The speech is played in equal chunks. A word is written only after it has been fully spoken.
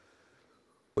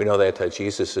We know that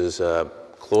Jesus'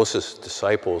 closest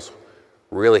disciples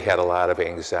really had a lot of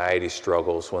anxiety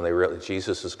struggles when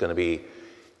Jesus is going to be,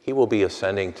 he will be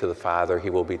ascending to the Father, he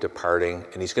will be departing,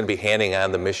 and he's going to be handing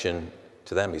on the mission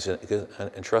to them. He's going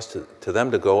to entrust to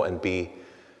them to go and be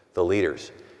the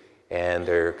leaders. And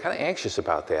they're kind of anxious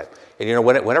about that. And you know,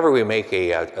 whenever we make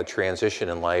a transition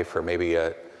in life, or maybe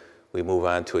we move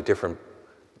on to a different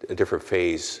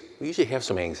phase, we usually have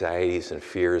some anxieties and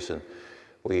fears, and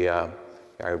we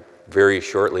are very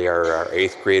shortly, our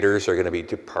 8th graders are going to be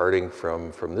departing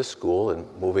from this school and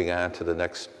moving on to the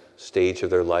next stage of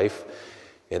their life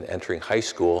and entering high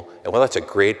school. And while that's a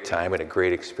great time and a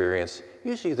great experience,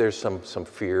 usually there's some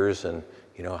fears and,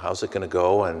 you know, how's it going to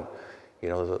go? And, you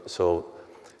know,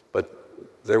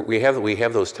 but we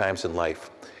have those times in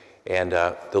life. And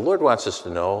the Lord wants us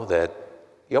to know that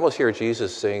you almost hear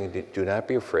Jesus saying, do not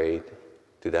be afraid,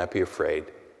 do not be afraid,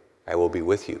 I will be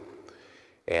with you.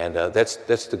 And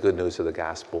that's the good news of the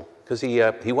gospel, because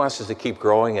he wants us to keep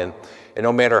growing, and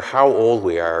no matter how old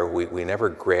we are, we never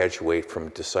graduate from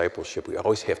discipleship. We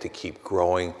always have to keep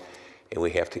growing, and we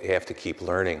have to keep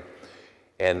learning.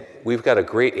 And we've got a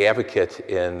great advocate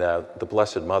in the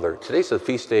Blessed Mother. Today's the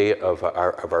feast day of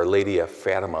Our Lady of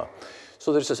Fatima.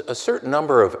 So there's a certain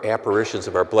number of apparitions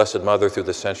of our Blessed Mother through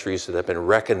the centuries that have been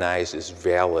recognized as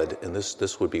valid, and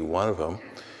this would be one of them.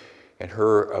 And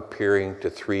her appearing to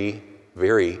 3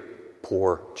 very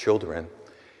poor children,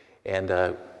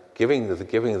 and giving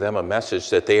them a message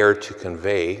that they are to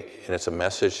convey, and it's a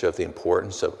message of the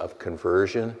importance of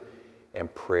conversion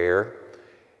and prayer.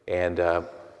 And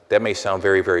that may sound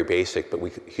very, very basic, but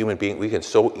human beings, we can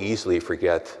so easily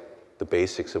forget the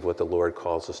basics of what the Lord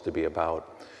calls us to be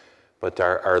about. But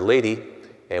Our Lady,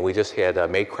 and we just had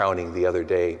May crowning the other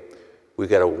day, we've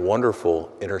got a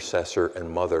wonderful intercessor and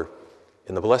mother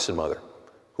in the Blessed Mother,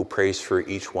 who prays for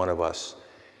each one of us.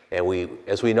 And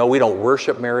as we know, we don't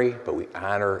worship Mary, but we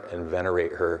honor and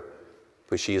venerate her,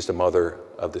 for she is the mother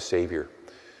of the Savior.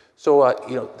 So,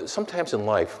 you know, sometimes in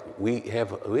life, we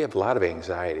have a lot of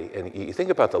anxiety. And you think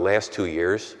about the last 2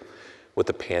 years with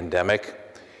the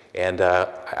pandemic, and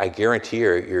I guarantee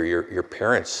your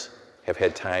parents have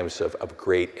had times of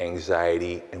great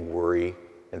anxiety and worry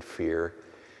and fear.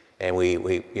 And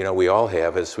we all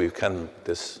have, as we've come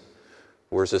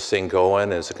where's this thing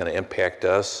going? Is it going to impact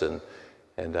us?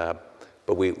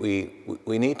 But we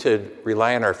need to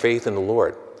rely on our faith in the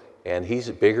Lord, and He's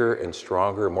bigger and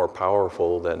stronger, more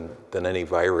powerful than any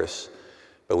virus.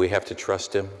 But we have to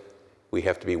trust Him. We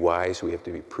have to be wise. We have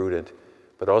to be prudent.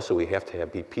 But also we have to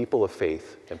be people of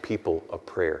faith and people of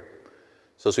prayer.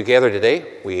 So as we gather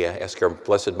today, we ask our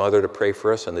Blessed Mother to pray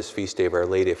for us on this feast day of Our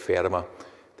Lady of Fatima,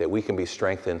 that we can be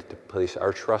strengthened to place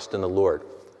our trust in the Lord,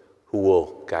 who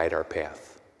will guide our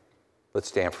path. Let's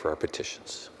stand for our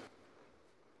petitions.